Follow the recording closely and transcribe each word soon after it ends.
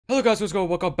Hello guys, what's going on?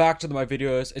 Welcome back to my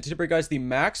videos, and today bring guys the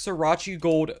Max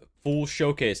Sarachia-GOLD full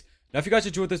showcase. Now if you guys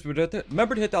enjoyed this video,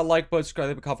 remember to hit that like button, subscribe,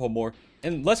 leave a comment for more,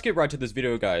 and let's get right to this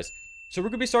video guys. So we're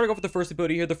going to be starting off with the first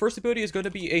ability here. The first ability is going to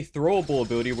be a throwable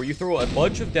ability where you throw a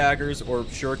bunch of daggers or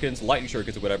shurikens, lightning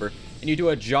shurikens or whatever, and you do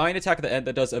a giant attack at the end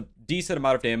that does a decent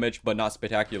amount of damage, but not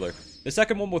spectacular. The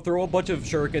second one will throw a bunch of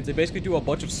shurikens and basically do a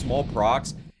bunch of small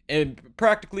procs, and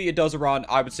practically it does around,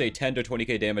 I would say, 10 to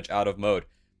 20k damage out of mode.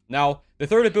 Now, the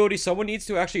third ability, someone needs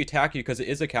to actually attack you because it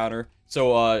is a counter.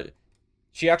 So,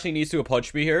 she actually needs to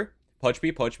punch me here. Punch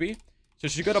me. So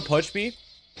she's gonna punch me.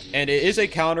 And it is a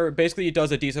counter. Basically, it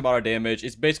does a decent amount of damage.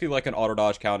 It's basically like an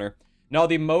auto-dodge counter. Now,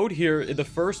 the mode here, the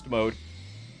first mode,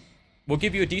 will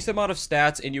give you a decent amount of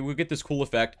stats, and you will get this cool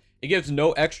effect. It gives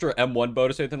no extra M1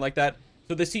 bonus or anything like that.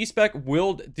 So the C-Spec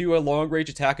will do a long-range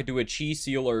attack and do a Chi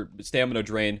Seal or Stamina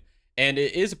Drain. And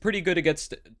it is pretty good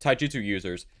against Taijutsu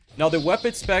users. Now, the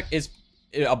weapon spec is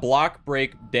a block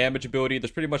break damage ability.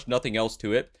 There's pretty much nothing else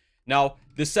to it. Now,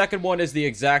 the second one is the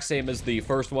exact same as the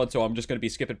first one, so I'm just going to be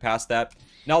skipping past that.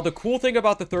 Now, the cool thing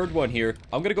about the third one here,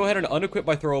 I'm going to go ahead and unequip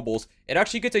my throwables. It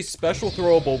actually gets a special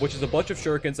throwable, which is a bunch of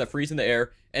shurikens that freeze in the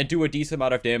air and do a decent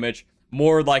amount of damage.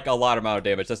 More like a lot amount of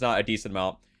damage. That's not a decent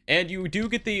amount. And you do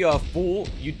get the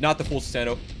not the full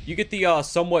Susanoo. You get the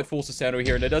somewhat full Susanoo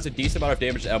here, and it does a decent amount of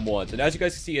damage to M1s. And as you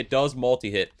guys can see, it does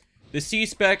multi-hit. The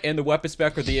C-Spec and the weapon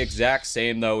spec are the exact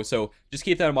same, though, so just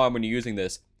keep that in mind when you're using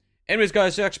this. Anyways,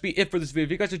 guys, that should actually be it for this video.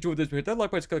 If you guys enjoyed this video, hit that like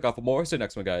button, click off for more. See you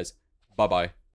next one, guys. Bye-bye.